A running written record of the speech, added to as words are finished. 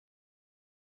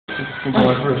Who's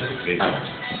going first?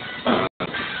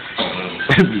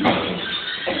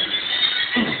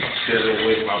 Chilling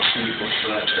with my people,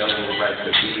 son, telling like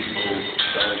the people,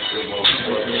 don't give a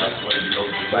fuck, I swear you know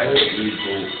you like the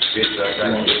eagle, bitch, I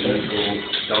got the eagle,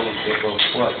 don't give a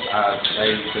fuck, I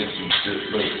say that you just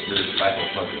look just like a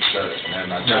fucking church,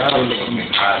 man, I got a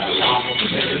fucking idol,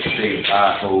 niggas say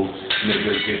I-ho,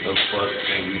 niggas get the fuck,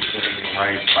 and we sitting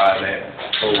right by that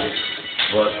hoe.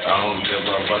 But I don't give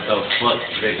a what the fuck,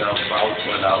 nigga, about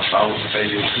when I bounce, say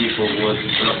your people what's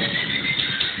up,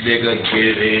 nigga,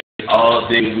 get it. All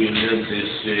day we live this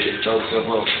shit. Don't give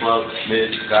a fuck,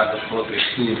 bitch. Got the fucking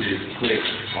students quick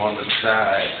on the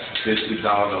side. Bitch, we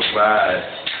down the ride.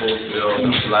 Fulfill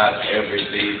the block every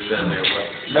day, selling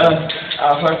right. Look, I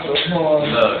hustle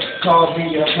hard. Call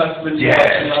me a hustler.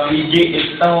 Yeah. We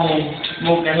getting stoned,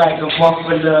 smoking like a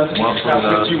muffler. That's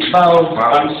what you bout.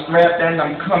 I'm strapped and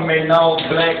I'm coming all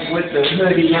black with the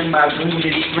hoodie and my green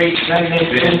is straight running.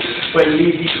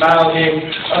 Believe about it.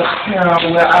 Uptown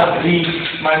where I be.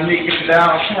 My niggas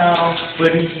downtown,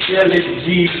 but he still is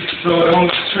G. So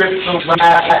don't trip so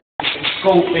ride.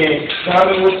 Scoping,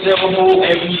 starting with the whole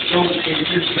every joking,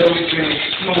 just joking,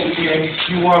 smoking.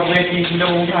 You already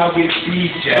know how it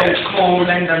be, so cold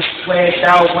and I'm sweat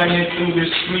out running through the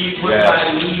street with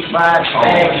my Levi's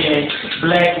bagging,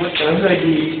 black with the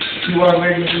hoodie. You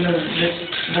already know this.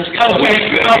 Okay,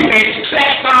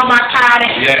 black on my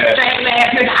cotton, black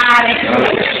laughing at it.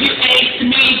 You ain't to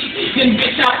me, then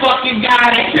bitch, I fucking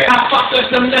got it. I fuck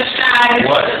with them the shot.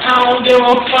 I don't give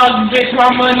a fuck, bitch, my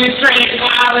money straight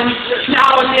violent.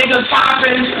 Now niggas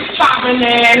poppin'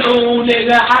 that ooh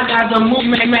nigga, I got the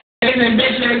movement, man. And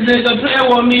bitches nigga play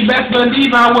with me, best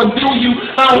believe I would do you.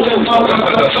 I don't give a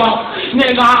fuck,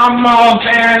 nigga, I'm all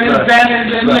bad and better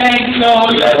than that, you know.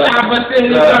 Your top of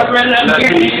city, gorilla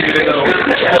game.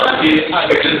 I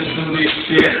just do this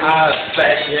shit, I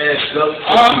fat ass up,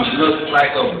 look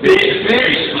like a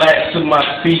bitch, flat to my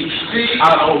feet.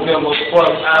 I don't give a fuck,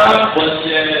 I bust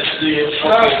your ass in,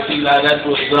 fucking see like that's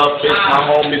what's up, bitch. My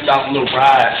homies out on the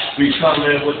ride, we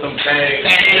coming with them things,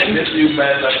 bitch,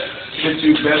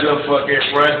 you better fucking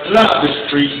run the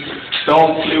street.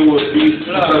 Don't play with me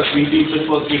because we need to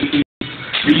fucking eat.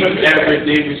 We every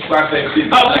day we squat that shit.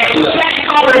 Okay, Jack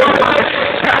Carter.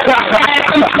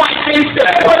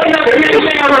 Putting up in that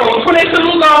narrow. Putting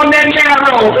too long that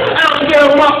narrow. I don't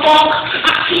give a fuck.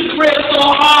 I keep real so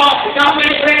hard. Y'all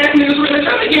ain't fast niggas really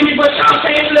trying to give me, but y'all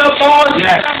take little boys.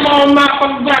 I'm on my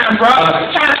fucking ground, bro.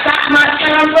 Trying to stop my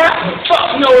time, bro.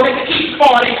 Fuck no, nigga, keep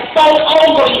 40. Fall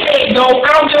over, yeah, go. I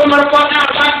don't give a motherfucker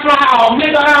out like fly.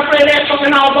 Nigga, I play that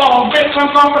fucking all ball. Bitch, I'm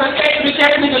going for the stage, bitch,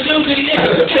 that nigga do this.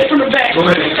 Shit from the back.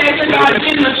 That's a guy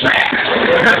in the trap.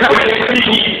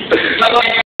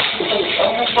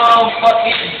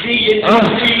 Fucking G and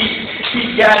G. He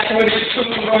got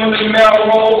 22 on the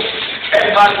Melrose.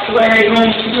 And my swag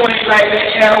on point like the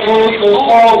elbow. So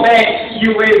fall back,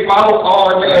 you ain't out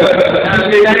all day.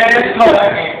 That's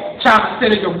hard. Chopper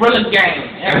City Gorilla Gang.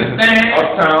 Understand?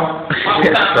 Uptown.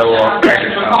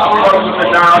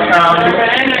 Downtown. And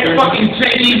that fucking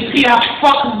JDP, I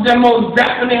fuck them most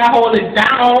definitely. I hold it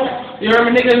down. You heard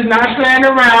me? Niggas not playing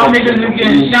around. Niggas is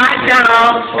getting shot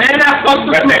down. And I fuck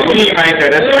with them. You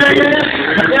understand? You heard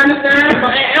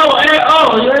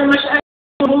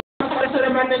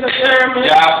me?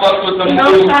 Yeah, I fuck with them.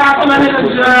 No stop for my niggas.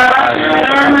 You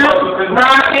heard me?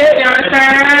 Rocket, you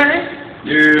understand?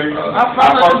 Yeah. I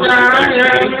fuck with the time,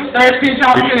 yeah. 13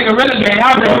 y'all getting a really game.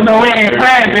 Y'all don't know we ain't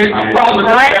playing, bitch. Bro,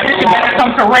 correct, bitch. You better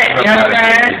come correct, you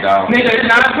understand? Nigga, it's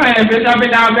not playing, bitch. I've been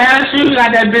down bad shoes,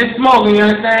 got that bitch smoking, you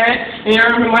understand? You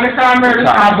hear me? When it's time murder,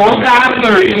 I both sides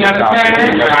murder, you understand?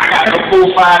 I got the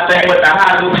full 5 thing with the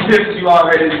high little tips you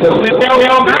already do. We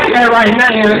don't got that right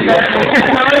now, you understand?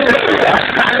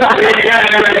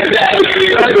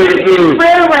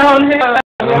 Real around here.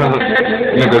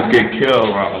 Niggas get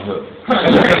killed around here.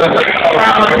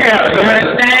 Around here, you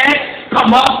understand?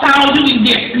 Come uptown, you can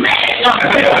get smacked up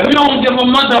here. You don't give a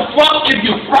motherfucker if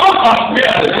you from up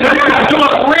here. You a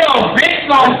real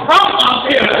bitch, I'm from up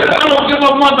here. I don't give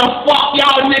a motherfucker,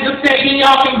 y'all niggas thinking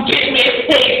y'all can get me,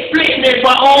 hey, split me,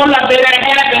 but all of it ain't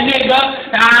happen, nigga.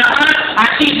 I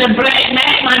keep the black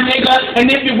Mac, my nigga, and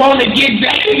if you want to get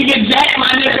jacked, you can get jacked, my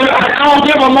nigga. I don't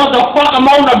give a motherfucker, I'm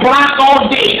on the block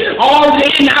all day, and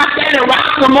I stand and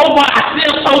rock them over, I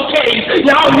still okay.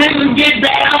 Y'all niggas get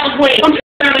back out the way.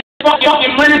 Fuck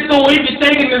fucking money, so if you're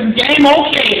taking this game,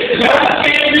 okay.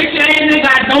 Okay, bitch, nigga,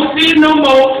 I don't see you no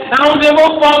more. I don't give a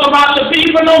fuck about the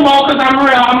people no more, cause I'm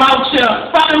real. I'm out here.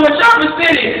 Fucking with Chopper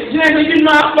City. Nigga, you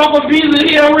know I fuck with Beasley,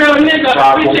 he a real nigga.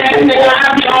 Bitch ass nigga,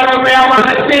 I be all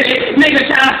around the city. Nigga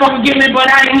trying to fucking get me, but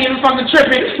I ain't even fucking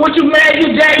tripping. What you mad,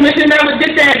 you James? You never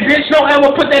did that, bitch. Don't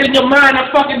ever put that in your mind. I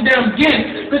fucking damn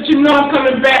get. But you know I'm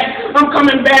coming back. I'm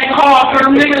coming back hard. For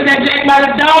them niggas that jack by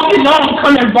the dog, you know I'm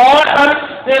coming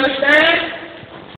hard. You understand?